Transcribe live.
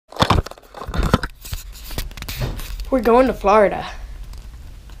We're going to Florida.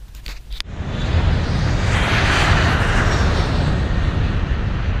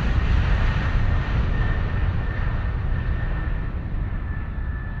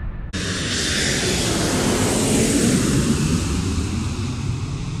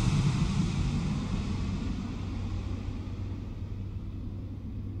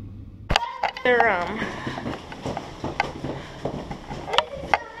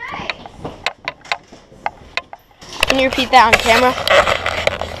 Can you repeat that on camera?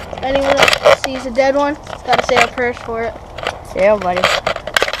 Anyone that sees a dead one, gotta say a prayer for it. Yeah, buddy.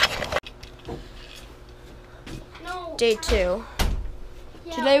 No. Day 2.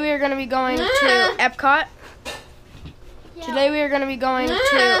 Yeah. Today we are going to be going to Epcot. Yeah. Today we are going to be going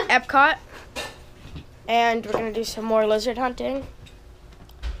to Epcot. And we're going to do some more lizard hunting.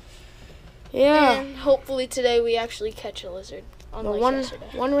 Yeah. And hopefully today we actually catch a lizard. Unlike yesterday.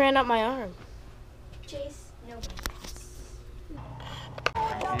 One ran up my arm. Chase, no.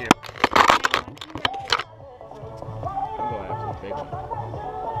 Yeah. I'm going after the big one.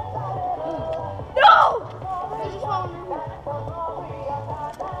 No! There's just one.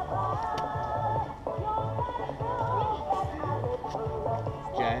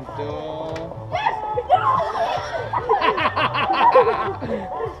 Gentle. Yes! No!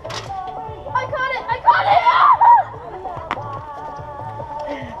 I caught it! I caught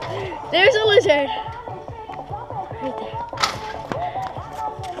it! There's a lizard. Right there.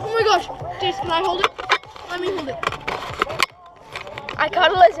 Oh my gosh! Jace, can I hold it? Let me hold it. I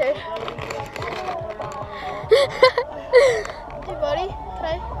caught a lizard. Hey buddy, can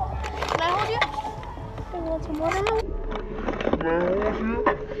I hold you? You want some watermelon?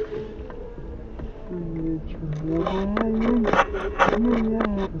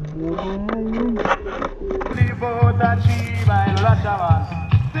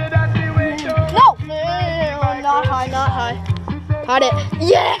 No! No, not high, not high. Caught it.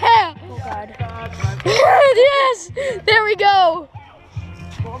 Yeah! Oh god. Yes! There we go.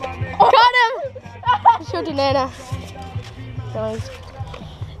 Got him! Show to Nana. Guys.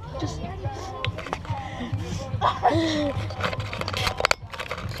 Just...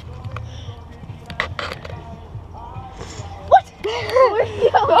 What? Where'd he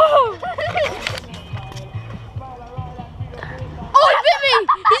go? Oh, he bit me!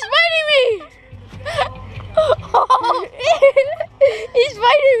 He's biting me! He's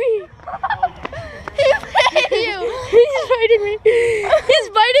biting me! He bit you! He's biting me! He's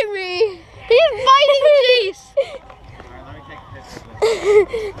biting me! He's biting Jace! Alright, let me take a picture of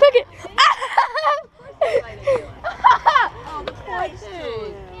this. Look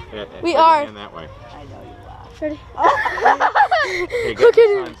at... We are. In that way. Ready? Hey, Look get at the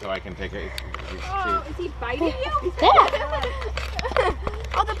him. sun so I can take it. Is he biting you? Yeah.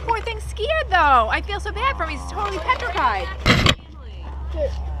 Oh, the poor thing's scared though. I feel so bad for him. He's totally petrified.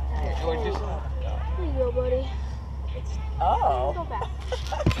 Here you go, buddy. Oh.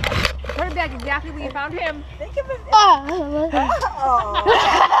 Put him back exactly where you found him. Think of it.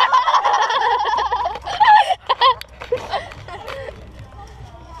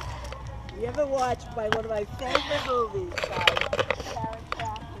 You ever watched one of my favorite movies, guys?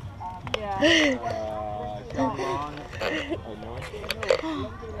 Yeah.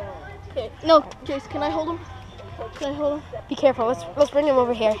 No, Jace, can I hold him? Can I hold him? Be careful. Let's bring him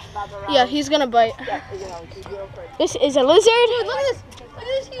over here. Yeah, he's gonna bite. This is a lizard. Dude, look at this! Look at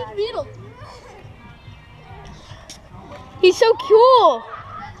this huge beetle! He's so cool.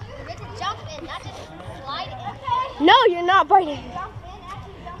 You get to jump in, not just slide in. No, you're not biting.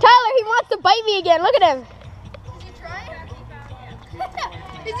 Tyler, he wants to bite me again. Look at him. Is he trying?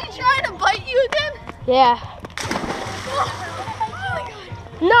 Is he trying to bite you again? Yeah. Oh my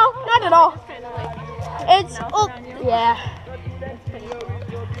god. No, not at all. It's, oh, yeah.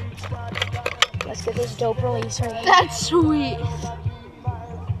 Let's get this dope release right here. That's sweet.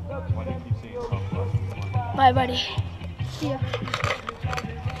 Bye, buddy. See ya.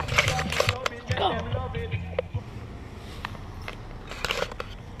 Go.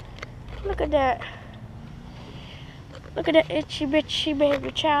 Look at that. Look at that itchy bitchy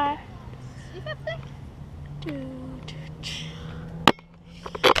baby child. See that thing?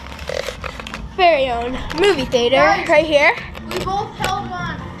 Very own movie theater right here. We both held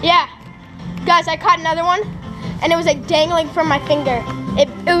one. Yeah. Guys, I caught another one and it was like dangling from my finger. It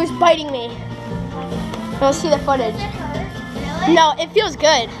was biting me. Let's see the footage. Really? No, it feels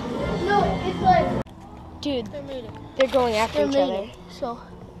good. No, it's like Dude, they're mating. they're going after They're each mating. other. So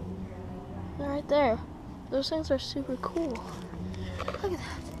they're right there. Those things are super cool. Look at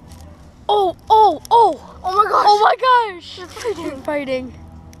that. Oh, oh, oh. Oh my gosh. Oh my gosh. They're fighting. They're fighting.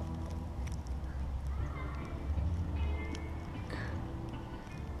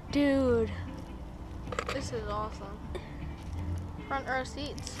 Dude. This is awesome. Front row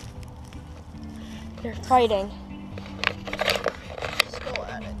seats. They're fighting. Let's go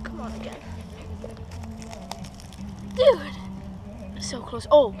at it. Come on again. Dude. So close.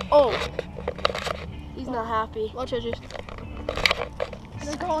 Oh, oh. He's not happy. Watch it, just.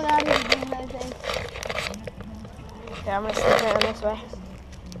 They're going out here doing that thing. Yeah, I'm gonna stick right on this way.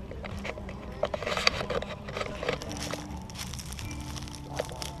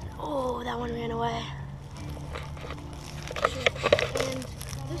 Oh, that one ran away.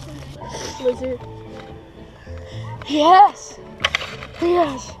 Lizard. Yes!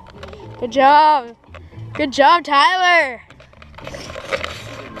 Yes! Good job! Good job, Tyler!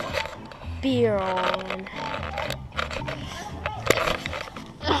 Beer on.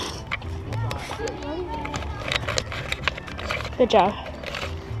 Good job.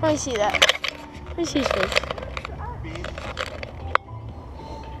 Let me see that. Let me see his face.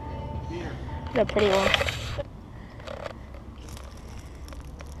 The pretty one.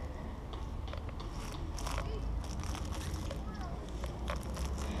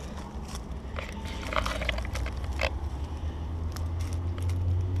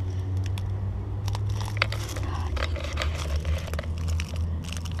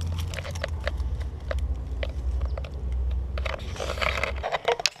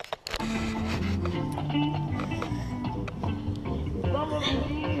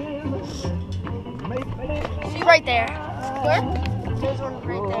 She's right there. Where? There's one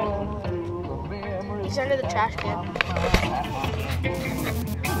right there. He's under the trash can.